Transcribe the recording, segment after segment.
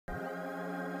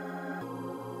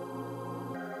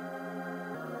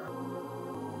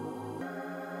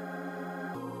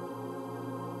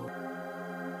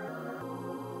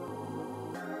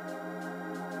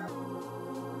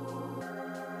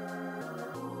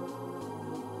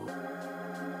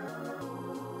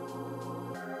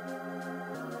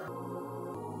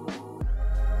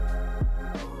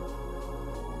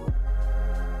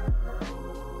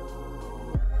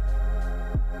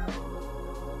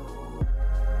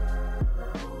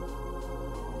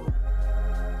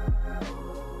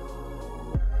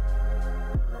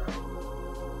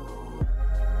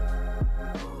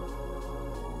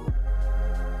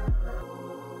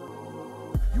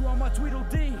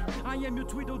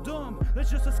Tweedledum. Let's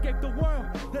just escape the world,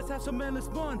 let's have some endless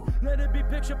fun. Let it be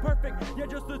picture perfect, yeah,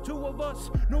 just the two of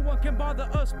us. No one can bother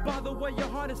us, by the way, your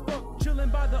heart is fucked. Chilling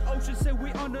by the ocean, say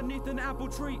we underneath an apple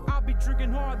tree. I'll be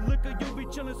drinking hard liquor, you'll be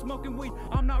chilling smoking weed.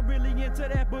 I'm not really into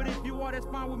that, but if you are, that's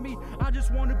fine with me. I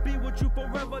just wanna be with you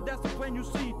forever, that's the plan you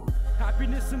see.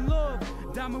 Happiness and love,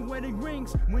 diamond wedding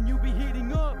rings. When you be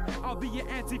heating up, I'll be your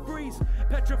antifreeze.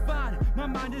 Petrified, my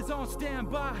mind is on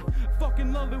standby.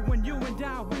 Fucking love it when you and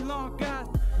I, we long guys.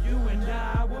 You and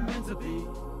I were meant to be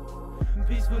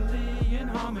peacefully in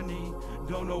harmony.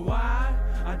 Don't know why,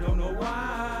 I don't know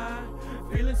why.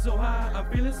 Feeling so high,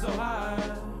 I'm feeling so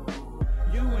high.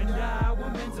 You and I were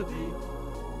meant to be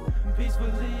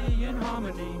peacefully in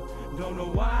harmony. Don't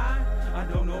know why, I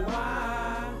don't know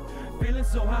why. Feeling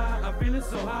so high, I'm feeling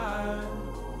so high.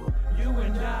 You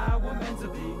and I were meant to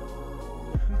be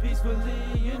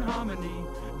peacefully in harmony.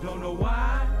 Don't know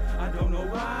why, I don't know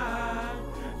why.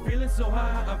 Feeling so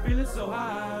high, I'm feeling so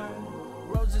high.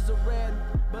 Roses are red,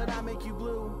 but I make you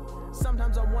blue.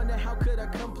 Sometimes I wonder how could I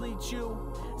complete you.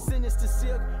 Sinister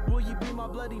silk, will you be my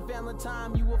bloody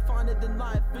valentine? You will find it in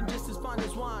life and just as fine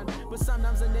as wine. But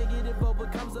sometimes a negative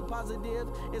overcomes a positive.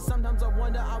 And sometimes I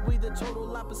wonder, are we the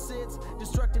total opposites?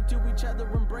 Destructive to each other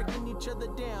and breaking each other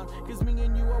down. Cause me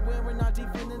and you are wearing our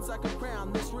deep feelings like a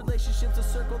crown. This relationship's a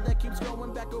circle that keeps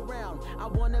going back around. I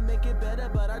wanna make it better,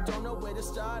 but I don't know where to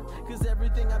start. Cause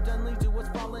everything I've done leads to what's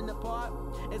falling apart.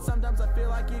 And sometimes I feel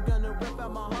like you're gonna rip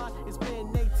out my heart. It's been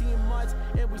 18 months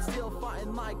and we still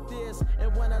fighting like this.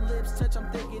 And when our lips touch, I'm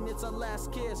thinking it's our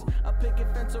last kiss. A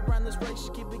picket fence around this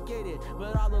relationship, keep it gated.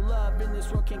 But all the love in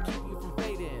this world can keep you from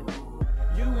fading.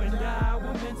 You and I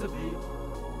were meant to be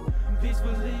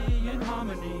peacefully in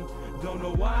harmony. Don't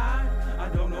know why, I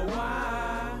don't know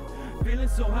why. Feeling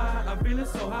so high, I'm feeling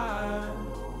so high.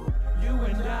 You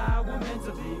and I were meant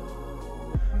to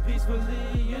be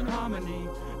peacefully in harmony.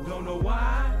 Don't know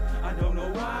why, I don't know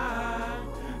why.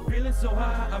 Feeling so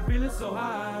high, I'm feeling so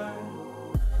high.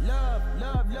 Love,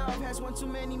 love, love has one too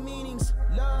many meanings.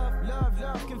 Love, love,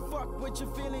 love can fuck with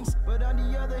your feelings. But on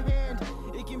the other hand,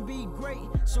 it can be great.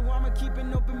 So I'ma keep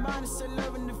an open mind and say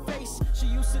love in the face. She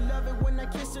used to love it when I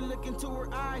kissed her, look into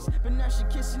her eyes. But now she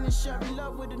kissing and sharing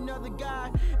love with another guy.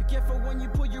 Be careful when you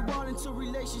put your all into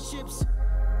relationships.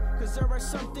 Cause there are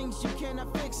some things you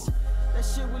cannot fix. That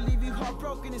shit will leave you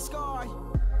heartbroken and scarred.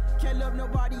 Can't love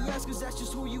nobody else cause that's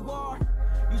just who you are.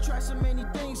 You try so many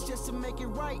things just to make it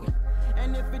right.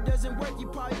 And if it doesn't work, you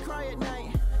probably cry at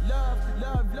night. Love,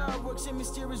 love, love works in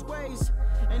mysterious ways.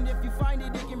 And if you find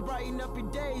it, it can brighten up your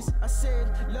days. I said,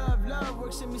 love, love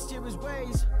works in mysterious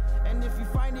ways. And if you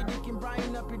find it, it can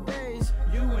brighten up your days.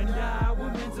 You and I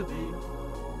were meant to be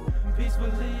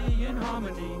peacefully in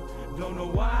harmony. Don't know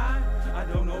why, I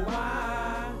don't know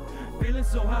why. Feeling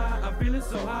so high, I'm feeling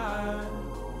so high.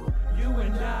 You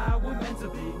and I were meant to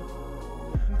be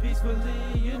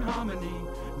peacefully in harmony.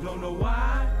 Don't know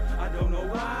why, I don't know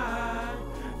why.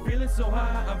 Feeling so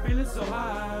high, I'm feeling so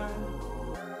high.